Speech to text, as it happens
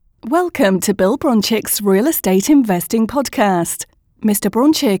Welcome to Bill Bronchick's Real Estate Investing Podcast. Mr.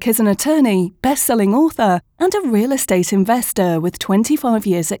 Bronchick is an attorney, best-selling author, and a real estate investor with 25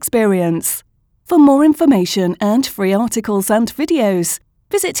 years' experience. For more information and free articles and videos,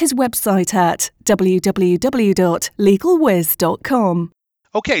 visit his website at www.legalwiz.com.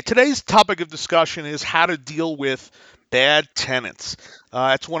 Okay, today's topic of discussion is how to deal with bad tenants.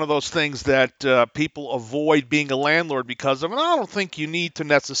 It's one of those things that people avoid being a landlord because of, and I don't think you need to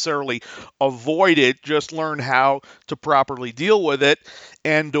necessarily avoid it. Just learn how to properly deal with it,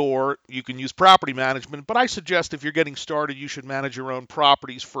 or you can use property management. But I suggest if you're getting started, you should manage your own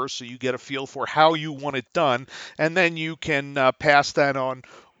properties first so you get a feel for how you want it done, and then you can pass that on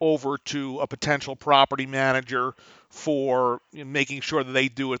over to a potential property manager for making sure that they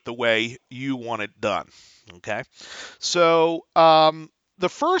do it the way you want it done. Okay, so the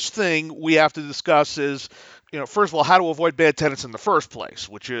first thing we have to discuss is, first of all, how to avoid bad tenants in the first place,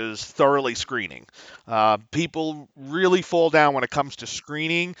 which is thoroughly screening. People really fall down when it comes to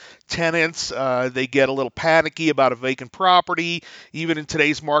screening tenants. They get a little panicky about a vacant property. Even in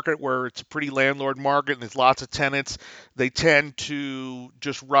today's market where it's a pretty landlord market and there's lots of tenants, they tend to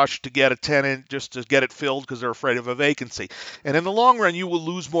just rush to get a tenant just to get it filled because they're afraid of a vacancy. And in the long run, you will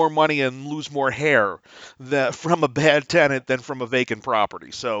lose more money and lose more hair from a bad tenant than from a vacant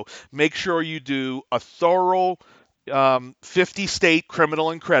property. So make sure you do a thorough 50-state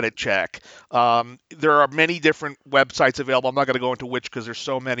criminal and credit check. There are many different websites available. I'm not going to go into which because there's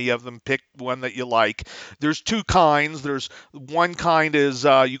so many of them. Pick one that you like. There's two kinds. There's one kind is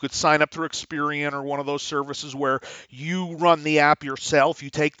you could sign up through Experian or one of those services where you run the app yourself. You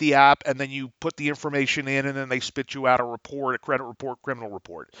take the app and then you put the information in and then they spit you out a report, a credit report, criminal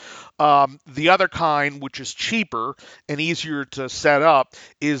report. The other kind, which is cheaper and easier to set up,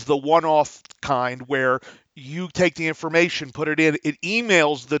 is the one-off kind where you take the information, put it in, it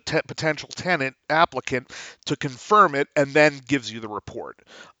emails the potential tenant applicant to confirm it, and then gives you the report.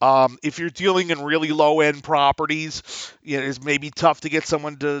 If you're dealing in really low-end properties, it's maybe tough to get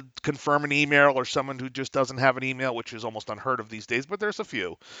someone to confirm an email or someone who just doesn't have an email, which is almost unheard of these days, but there's a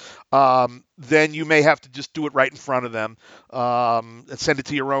few. Then you may have to just do it right in front of them and send it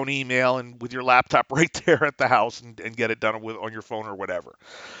to your own email and with your laptop right there at the house and get it done on your phone or whatever.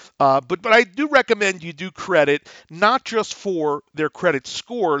 But I do recommend you do credit, not just for their credit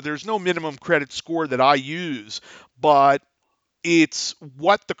score. There's no minimum credit score that I use, but it's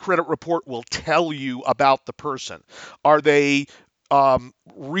what the credit report will tell you about the person. Are they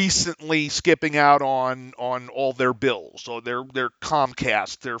recently skipping out on all their bills, so their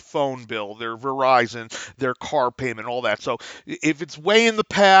Comcast, their phone bill, their Verizon, their car payment, all that. So if it's way in the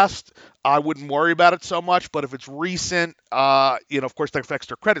past, I wouldn't worry about it so much. But if it's recent, of course that affects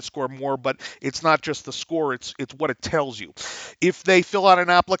their credit score more. But it's not just the score; it's what it tells you. If they fill out an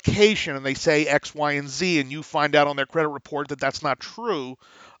application and they say X, Y, and Z, and you find out on their credit report that that's not true,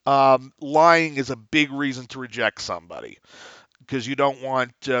 lying is a big reason to reject somebody. Because you don't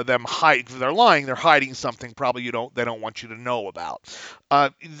want them hide. If they're lying, they're hiding something probably they don't want you to know about.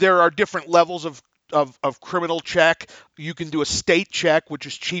 There are different levels of criminal check. You can do a state check, which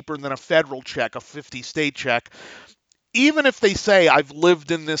is cheaper than a federal check, a 50-state check. Even if they say, I've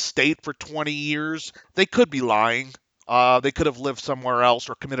lived in this state for 20 years, they could be lying. They could have lived somewhere else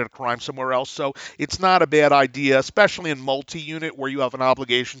or committed a crime somewhere else. So it's not a bad idea, especially in multi-unit where you have an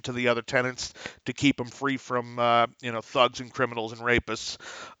obligation to the other tenants to keep them free from, thugs and criminals and rapists.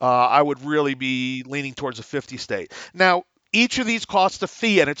 I would really be leaning towards a 50-state. Now, each of these costs a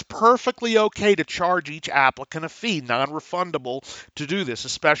fee, and it's perfectly okay to charge each applicant a fee, non-refundable, to do this,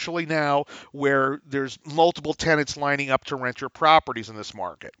 especially now where there's multiple tenants lining up to rent your properties in this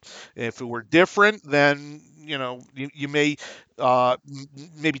market. If it were different, then you may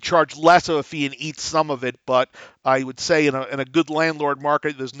maybe charge less of a fee and eat some of it, but I would say in a good landlord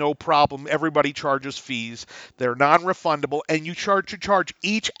market, there's no problem. Everybody charges fees. They're non-refundable, and you charge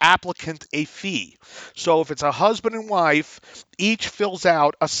each applicant a fee. So if it's a husband and wife, each fills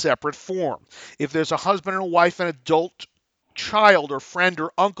out a separate form. If there's a husband and a wife and adult child or friend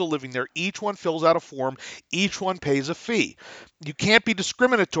or uncle living there, each one fills out a form, each one pays a fee. You can't be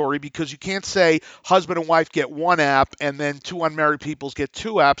discriminatory because you can't say husband and wife get one app and then two unmarried peoples get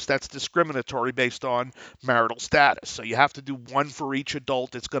two apps. That's discriminatory based on marital status. So you have to do one for each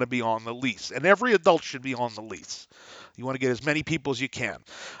adult that's going to be on the lease, and every adult should be on the lease. You want to get as many people as you can.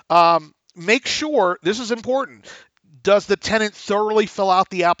 Make sure, this is important, Does the tenant thoroughly fill out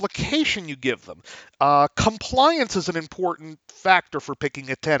the application you give them? Compliance is an important factor for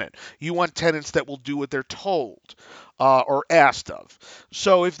picking a tenant. You want tenants that will do what they're told or asked of.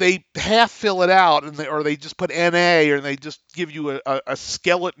 So if they half fill it out or they just put NA or they just give you a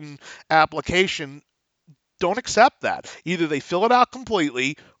skeleton application, don't accept that. Either they fill it out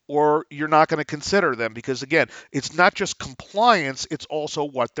completely or you're not going to consider them because, again, it's not just compliance, it's also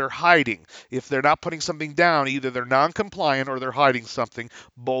what they're hiding. If they're not putting something down, either they're non compliant or they're hiding something,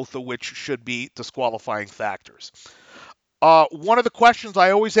 both of which should be disqualifying factors. One of the questions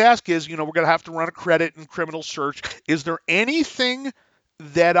I always ask is, we're going to have to run a credit and criminal search. Is there anything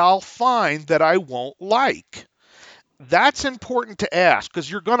that I'll find that I won't like? That's important to ask because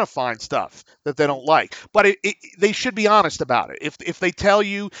you're going to find stuff that they don't like. But they should be honest about it. If they tell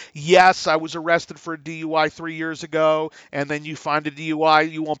you, yes, I was arrested for a DUI 3 years ago, and then you find a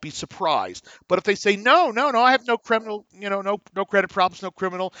DUI, you won't be surprised. But if they say, no, no, no, I have no criminal, no credit problems, no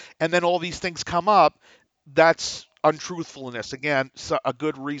criminal, and then all these things come up, that's untruthfulness. Again, so a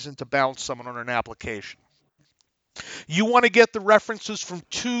good reason to bounce someone on an application. You want to get the references from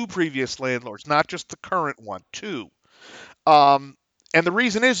two previous landlords, not just the current one, two. Um, and the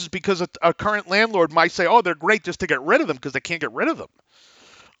reason is because a current landlord might say, "Oh, they're great," just to get rid of them because they can't get rid of them.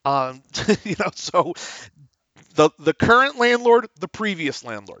 Um, so the current landlord, the previous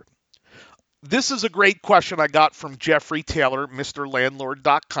landlord. This is a great question I got from Jeffrey Taylor,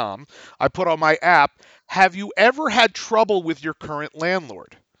 MrLandlord.com. I put on my app. Have you ever had trouble with your current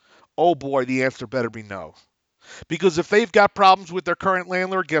landlord? Oh boy, the answer better be no. Because if they've got problems with their current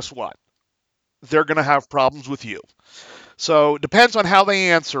landlord, guess what? They're going to have problems with you. So it depends on how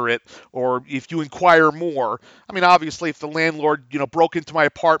they answer it, or if you inquire more. I mean, obviously, if the landlord, broke into my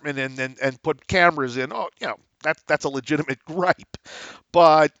apartment and put cameras in, that's a legitimate gripe.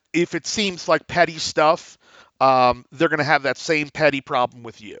 But if it seems like petty stuff, they're going to have that same petty problem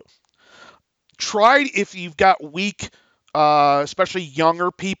with you. Try if you've got weak, especially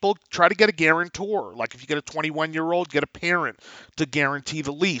younger people, try to get a guarantor. Like if you get a 21-year-old, get a parent to guarantee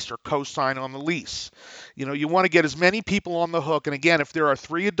the lease or co-sign on the lease. You want to get as many people on the hook. And again, if there are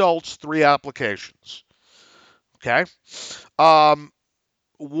 3 adults, 3 applications. Okay.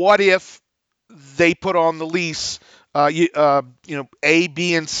 What if they put on the lease, A,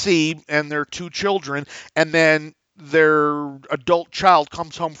 B, and C, and their 2 children, and then their adult child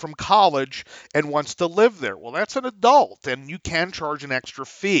comes home from college and wants to live there? Well, that's an adult, and you can charge an extra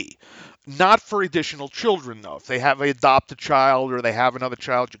fee. Not for additional children, though. If they have an adopted child or they have another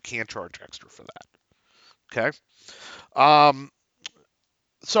child, you can't charge extra for that. Okay? Um,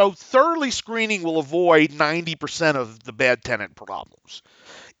 so thoroughly screening will avoid 90% of the bad tenant problems.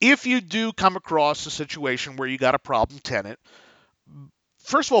 If you do come across a situation where you got a problem tenant,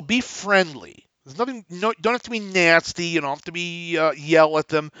 first of all, be friendly. There's nothing. No, don't have to be nasty. You don't have to be yell at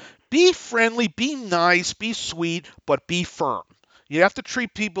them. Be friendly. Be nice. Be sweet, but be firm. You have to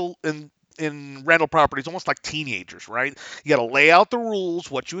treat people in rental properties almost like teenagers, right? You got to lay out the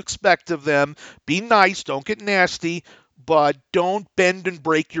rules, what you expect of them. Be nice. Don't get nasty. But don't bend and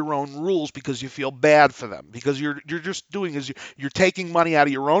break your own rules because you feel bad for them. Because you're just doing is you're taking money out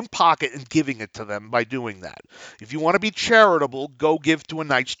of your own pocket and giving it to them by doing that. If you want to be charitable, go give to a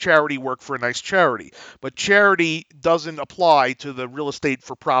nice charity, work for a nice charity. But charity doesn't apply to the real estate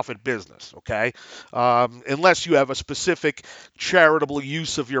for profit business, okay? Unless you have a specific charitable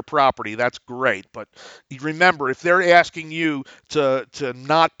use of your property, that's great. But remember, if they're asking you to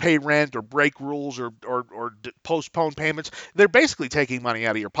not pay rent or break rules or postpone payments, they're basically taking money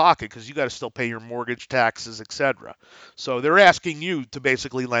out of your pocket because you got to still pay your mortgage, taxes, etc. So they're asking you to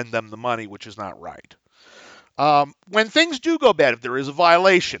basically lend them the money, which is not right. When things do go bad, if there is a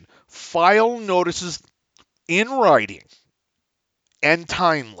violation, file notices in writing and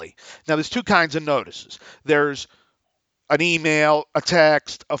timely. Now, there's 2 kinds of notices. There's an email, a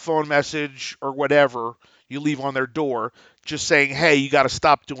text, a phone message, or whatever you leave on their door just saying, hey, you got to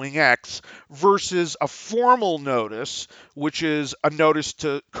stop doing X, versus a formal notice, which is a notice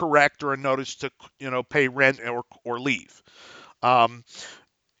to correct or a notice to, pay rent or leave.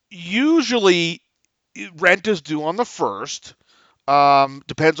 Usually, rent is due on the 1st.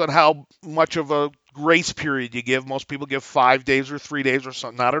 Depends on how much of a grace period you give. Most people give 5 days or 3 days or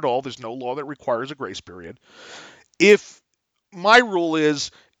something. Not at all. There's no law that requires a grace period. If my rule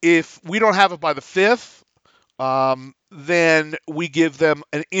is if we don't have it by the 5th, then we give them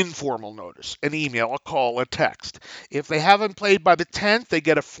an informal notice, an email, a call, a text. If they haven't paid by the 10th, they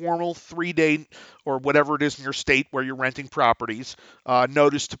get a formal 3-day or whatever it is in your state where you're renting properties,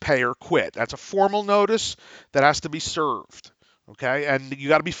 notice to pay or quit. That's a formal notice that has to be served. Okay, and you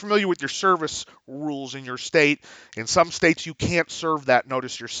got to be familiar with your service rules in your state. In some states, you can't serve that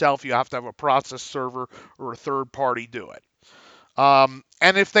notice yourself. You have to have a process server or a third party do it. And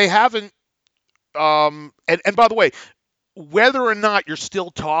if they haven't, and by the way, whether or not you're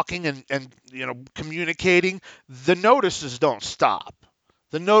still talking and communicating, the notices don't stop.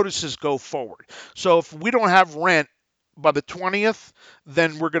 The notices go forward. So if we don't have rent by the 20th,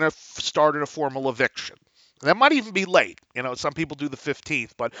 then we're going to start a formal eviction. That might even be late. Some people do the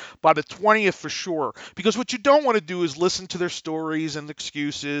 15th, but by the 20th for sure. Because what you don't want to do is listen to their stories and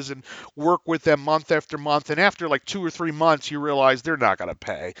excuses and work with them month after month. And after like 2 or 3 months, you realize they're not going to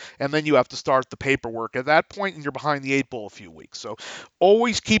pay. And then you have to start the paperwork at that point, and you're behind the eight ball a few weeks. So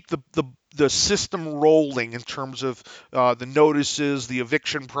always keep the system rolling in terms of the notices, the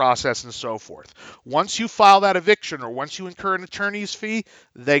eviction process, and so forth. Once you file that eviction or once you incur an attorney's fee,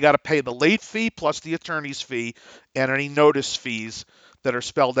 they got to pay the late fee plus the attorney's fee and any notice fees that are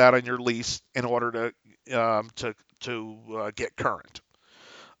spelled out on your lease in order to get current.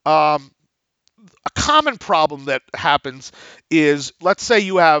 Um, a common problem that happens is, let's say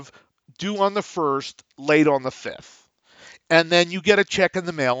you have due on the 1st, late on the 5th, and then you get a check in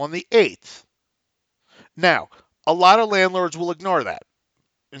the mail on the 8th. Now, a lot of landlords will ignore that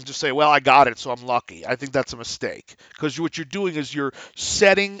and just say, well, I got it, so I'm lucky. I think that's a mistake because what you're doing is you're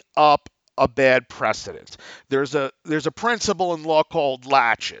setting up a bad precedent. There's a principle in law called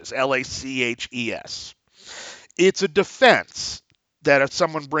laches, Laches. It's a defense that if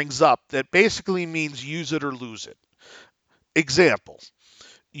someone brings up that basically means use it or lose it. Example,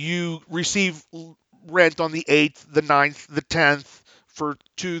 you receive rent on the 8th, the 9th, the 10th for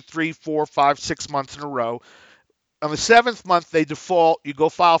 2, 3, 4, 5, 6 months in a row. On the 7th month, they default. You go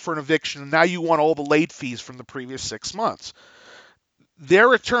file for an eviction, and now you want all the late fees from the previous 6 months.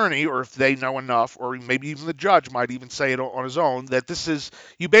 Their attorney, or if they know enough, or maybe even the judge might even say it on his own, that this is,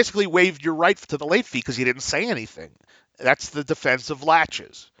 you basically waived your right to the late fee because you didn't say anything. That's the defense of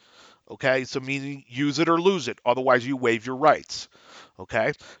laches. Okay, so meaning use it or lose it. Otherwise, you waive your rights.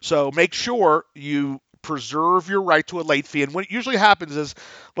 Okay, so make sure you preserve your right to a late fee. And what usually happens is,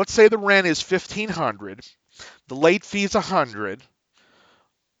 let's say the rent is $1,500, the late fee is $100,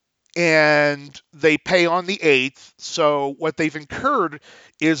 and they pay on the 8th. So what they've incurred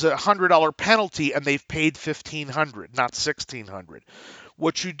is $100 penalty, and they've paid $1,500, not $1,600.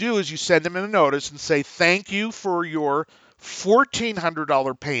 What you do is you send them in a notice and say, thank you for your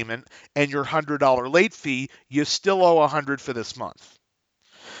 $1,400 payment and your $100 late fee. You still owe $100 for this month.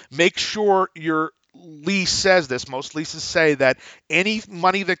 Make sure your lease says this. Most leases say that any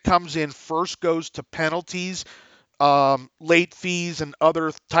money that comes in first goes to penalties, late fees, and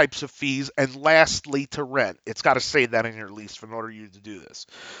other types of fees, and lastly to rent. It's got to say that in your lease in order for you to do this.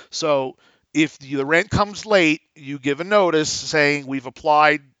 So if the rent comes late, you give a notice saying we've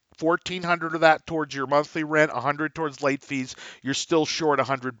applied 1,400 of that towards your monthly rent, 100 towards late fees. You're still short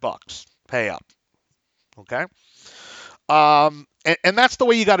 $100. Pay up. Okay. And that's the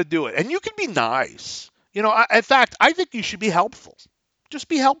way you got to do it. And you can be nice. In fact, I think you should be helpful. Just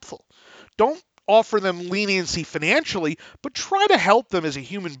be helpful. Don't offer them leniency financially, but try to help them as a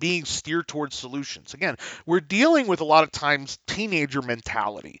human being steer towards solutions. Again, we're dealing with a lot of times teenager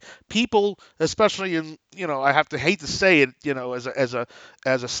mentality. People, especially in, I have to hate to say it,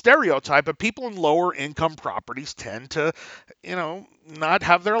 as a stereotype, but people in lower income properties tend to, not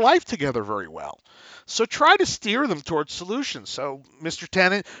have their life together very well. So try to steer them towards solutions. So, Mr.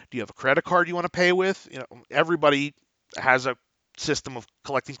 Tenant, do you have a credit card you want to pay with? Everybody has a system of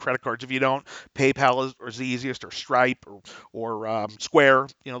collecting credit cards. If you don't, PayPal is the easiest, or Stripe, or Square.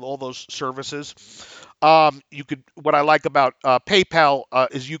 All those services. You could. What I like about PayPal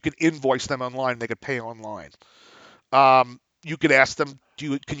is you can invoice them online. They could pay online. You could ask them,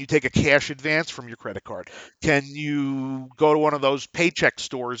 can you take a cash advance from your credit card? Can you go to one of those paycheck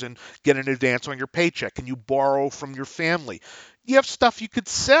stores and get an advance on your paycheck? Can you borrow from your family? You have stuff you could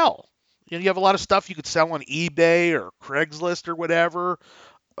sell. You have a lot of stuff you could sell on eBay or Craigslist or whatever.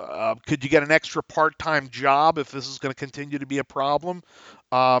 Could you get an extra part-time job if this is going to continue to be a problem?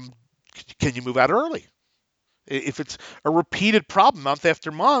 Um, can you move out early? If it's a repeated problem month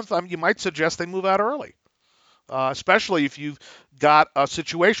after month, you might suggest they move out early. Especially if you've got a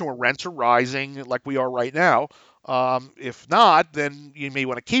situation where rents are rising like we are right now. If not, then you may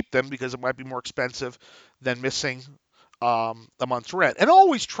want to keep them because it might be more expensive than missing a month's rent. And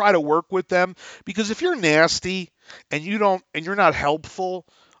always try to work with them, because if you're nasty and you're not helpful,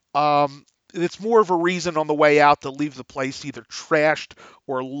 it's more of a reason on the way out to leave the place either trashed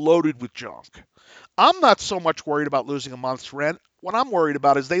or loaded with junk. I'm not so much worried about losing a month's rent. What I'm worried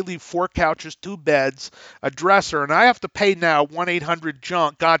about is they leave 4 couches, 2 beds, a dresser, and I have to pay now 1-800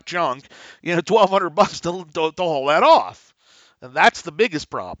 junk got junk, $1,200 to haul that off, and that's the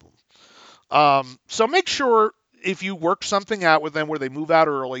biggest problem. So make sure if you work something out with them where they move out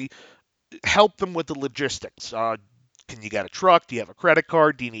early, help them with the logistics. Can you get a truck? Do you have a credit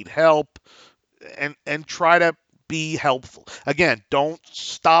card? Do you need help? And try to be helpful. Again, don't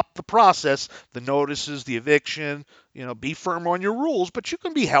stop the process, the notices, the eviction, be firm on your rules, but you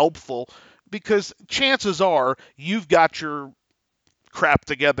can be helpful because chances are you've got your crap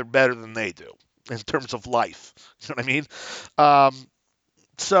together better than they do in terms of life. You know what I mean?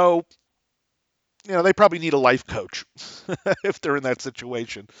 So, they probably need a life coach if they're in that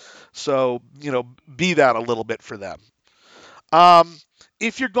situation. So, be that a little bit for them. Um,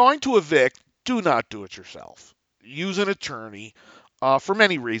 if you're going to evict, do not do it yourself. Use an attorney for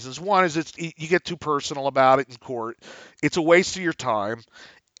many reasons. One is you get too personal about it in court. It's a waste of your time.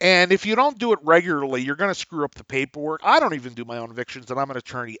 And if you don't do it regularly, you're going to screw up the paperwork. I don't even do my own evictions, and I'm an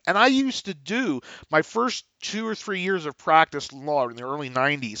attorney. And I used to do my first 2 or 3 years of practice in law in the early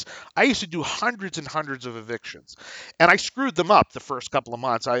 90s. I used to do hundreds and hundreds of evictions. And I screwed them up the first couple of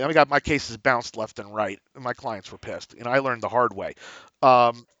months. I got my cases bounced left and right, and my clients were pissed. I learned the hard way.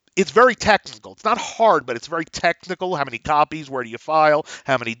 It's very technical. It's not hard, but it's very technical. How many copies? Where do you file?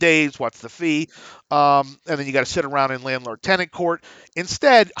 How many days? What's the fee? And then you got to sit around in landlord-tenant court.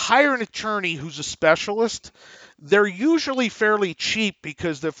 Instead, hire an attorney who's a specialist. They're usually fairly cheap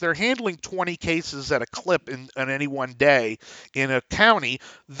because if they're handling 20 cases at a clip in any one day in a county,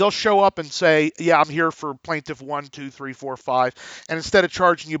 they'll show up and say, "Yeah, I'm here for plaintiff 1, 2, 3, 4, 5." And instead of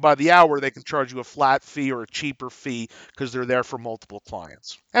charging you by the hour, they can charge you a flat fee or a cheaper fee because they're there for multiple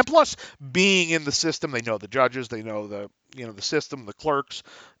clients. And plus, being in the system, they know the judges, they know the system, the clerks.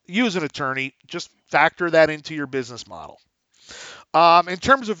 Use an attorney. Just factor that into your business model. In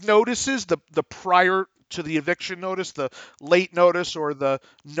terms of notices, the prior to the eviction notice, the late notice or the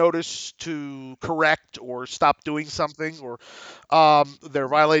notice to correct or stop doing something or they're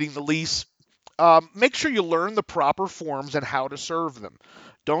violating the lease, make sure you learn the proper forms and how to serve them.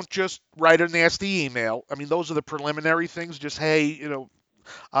 Don't just write a nasty email. I mean, those are the preliminary things. Just, hey,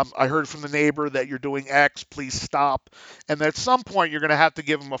 I heard from the neighbor that you're doing X, please stop. And at some point, you're going to have to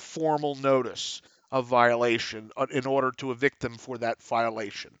give them a formal notice of violation in order to evict them for that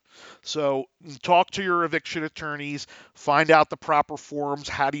violation. So talk to your eviction attorneys, find out the proper forms.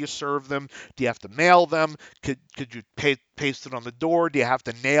 How do you serve them? Do you have to mail them? Could you paste it on the door? Do you have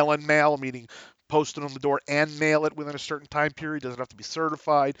to nail and mail, meaning post it on the door and mail it within a certain time period? Does it have to be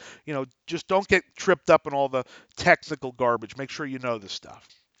certified? Just don't get tripped up in all the technical garbage. Make sure you know this stuff.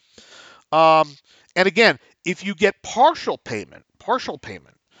 Um, and again, if you get partial payment,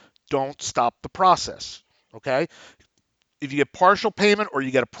 don't stop the process. Okay? If you get partial payment or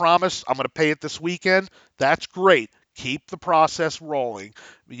you get a promise, I'm going to pay it this weekend, that's great. Keep the process rolling.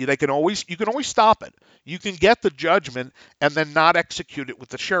 You can always stop it. You can get the judgment and then not execute it with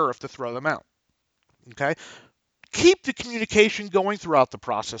the sheriff to throw them out. Okay? Keep the communication going throughout the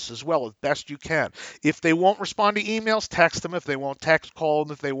process as well as best you can. If they won't respond to emails, text them. If they won't text, call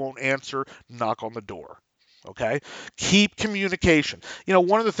them. If they won't answer, knock on the door. Okay? Keep communication.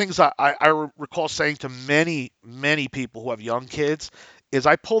 One of the things I recall saying to many, many people who have young kids is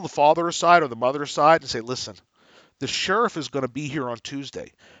I pull the father aside or the mother aside and say, listen, the sheriff is going to be here on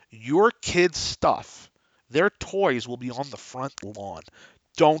Tuesday. Your kids' stuff, their toys will be on the front lawn.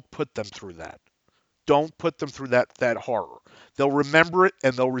 Don't put them through that. Don't put them through that horror. They'll remember it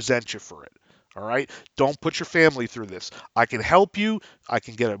and they'll resent you for it. All right? Don't put your family through this. I can help you. I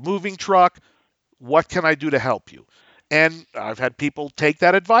can get a moving truck. What can I do to help you? And I've had people take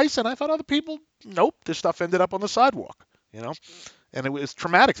that advice, and I've had other people, nope, this stuff ended up on the sidewalk, and it was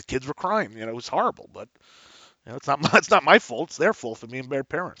traumatic. The kids were crying, it was horrible, but it's not my fault. It's their fault for being bad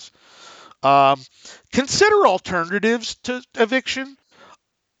parents. Um, Consider alternatives to eviction.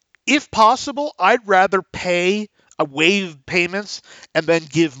 If possible, I'd rather pay a waive payments and then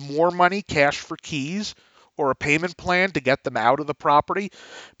give more money cash for keys or a payment plan to get them out of the property.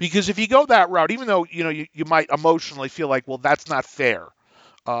 Because if you go that route, even though you might emotionally feel like, well, that's not fair.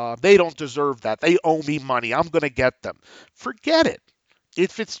 They don't deserve that. They owe me money. I'm going to get them. Forget it.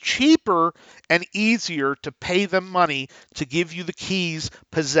 If it's cheaper and easier to pay them money to give you the keys,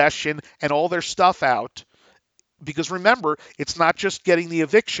 possession, and all their stuff out, because remember, it's not just getting the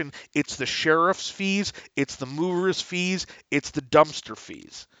eviction, it's the sheriff's fees, it's the mover's fees, it's the dumpster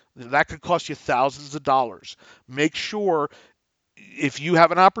fees. That could cost you thousands of dollars. Make sure if you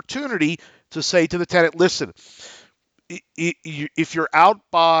have an opportunity, to say to the tenant, listen, if you're out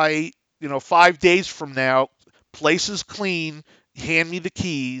by 5 days from now, place is clean, hand me the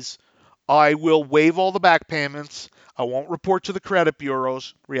keys. I will waive all the back payments. I won't report to the credit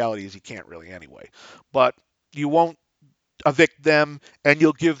bureaus. Reality is you can't really anyway. But you won't evict them, and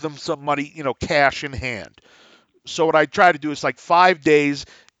you'll give them some money, cash in hand. So what I try to do is like 5 days,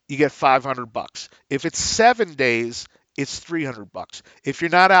 you get $500. If it's 7 days, it's $300. If you're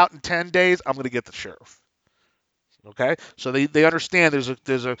not out in 10 days, I'm going to get the sheriff. Okay, so they understand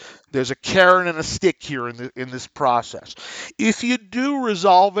there's a carrot and a stick here in this process. If you do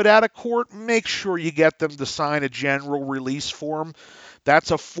resolve it out of court, make sure you get them to sign a general release form.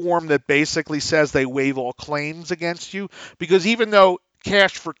 That's a form that basically says they waive all claims against you, because even though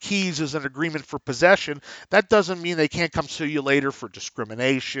cash for keys is an agreement for possession, that doesn't mean they can't come sue you later for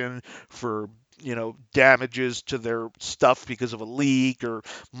discrimination, for damages to their stuff because of a leak or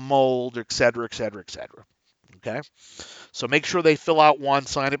mold, et cetera, et cetera, et cetera. Okay, so make sure they fill out one,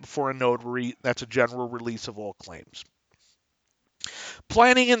 sign it before a notary. That's a general release of all claims.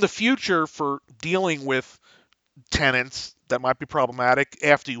 Planning in the future for dealing with tenants that might be problematic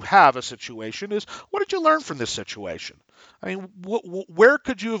after you have a situation is, what did you learn from this situation? I mean, where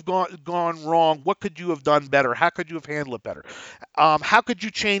could you have gone wrong? What could you have done better? How could you have handled it better? How could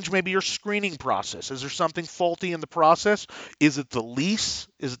you change maybe your screening process? Is there something faulty in the process? Is it the lease?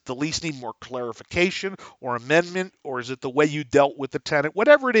 Is it the lease need more clarification or amendment? Or is it the way you dealt with the tenant?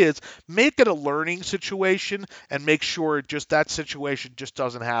 Whatever it is, make it a learning situation and make sure that situation just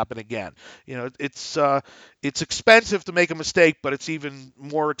doesn't happen again. It's expensive to make a mistake, but it's even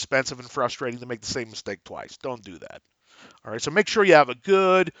more expensive and frustrating to make the same mistake twice. Don't do that. All right, so make sure you have a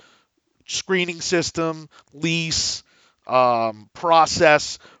good screening system, lease,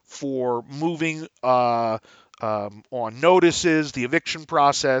 process for moving on notices, the eviction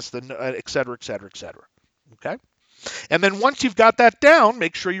process, et cetera, et cetera, et cetera. Okay? And then once you've got that down,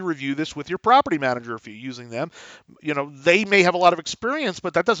 make sure you review this with your property manager if you're using them. They may have a lot of experience,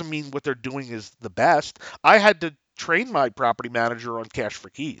 but that doesn't mean what they're doing is the best. I had to train my property manager on cash for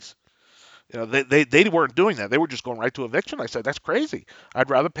keys. They weren't doing that. They were just going right to eviction. I said, that's crazy. I'd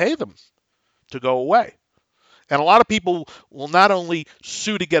rather pay them to go away. And a lot of people will not only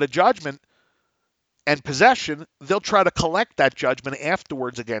sue to get a judgment and possession, they'll try to collect that judgment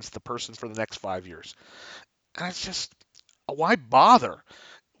afterwards against the person for the next 5 years. And it's just, why bother?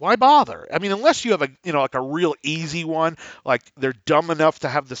 Why bother? I mean, unless you have like a real easy one, like they're dumb enough to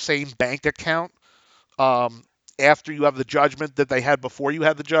have the same bank account after you have the judgment that they had before you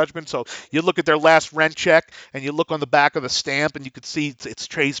had the judgment. So you look at their last rent check and you look on the back of the stamp and you can see it's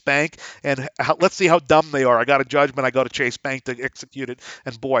Chase Bank. And let's see how dumb they are. I got a judgment. I go to Chase Bank to execute it.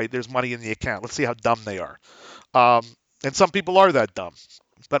 And boy, there's money in the account. Let's see how dumb they are. And some people are that dumb,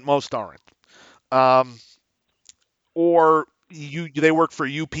 but most aren't. Or they work for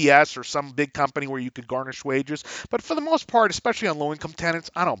UPS or some big company where you could garnish wages. But for the most part, especially on low-income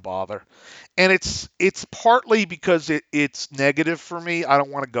tenants, I don't bother. And it's partly because it's negative for me. I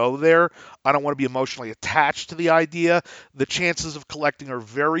don't want to go there. I don't want to be emotionally attached to the idea. The chances of collecting are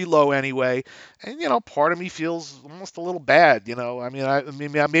very low anyway. And, part of me feels almost a little bad. I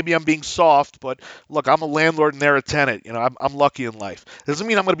mean, maybe I'm being soft, but look, I'm a landlord and they're a tenant. I'm lucky in life. It doesn't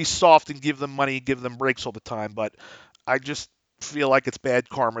mean I'm going to be soft and give them money, give them breaks all the time, but I just feel like it's bad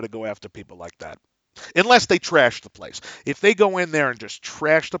karma to go after people like that. Unless they trash the place. If they go in there and just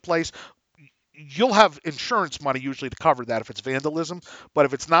trash the place, you'll have insurance money usually to cover that if it's vandalism. But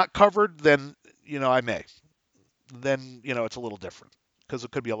if it's not covered, then, I may. Then, it's a little different because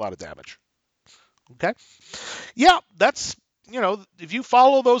it could be a lot of damage. Okay? Yeah, that's, if you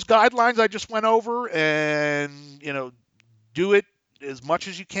follow those guidelines I just went over and, do it as much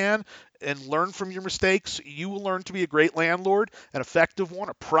as you can and learn from your mistakes, you will learn to be a great landlord, an effective one,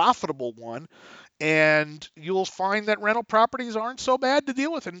 a profitable one, and you'll find that rental properties aren't so bad to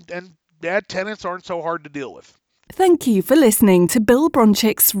deal with and bad tenants aren't so hard to deal with. Thank you for listening to Bill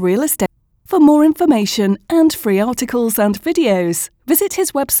Bronchick's Real Estate. For more information and free articles and videos, visit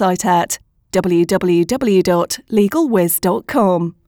his website at www.legalwiz.com.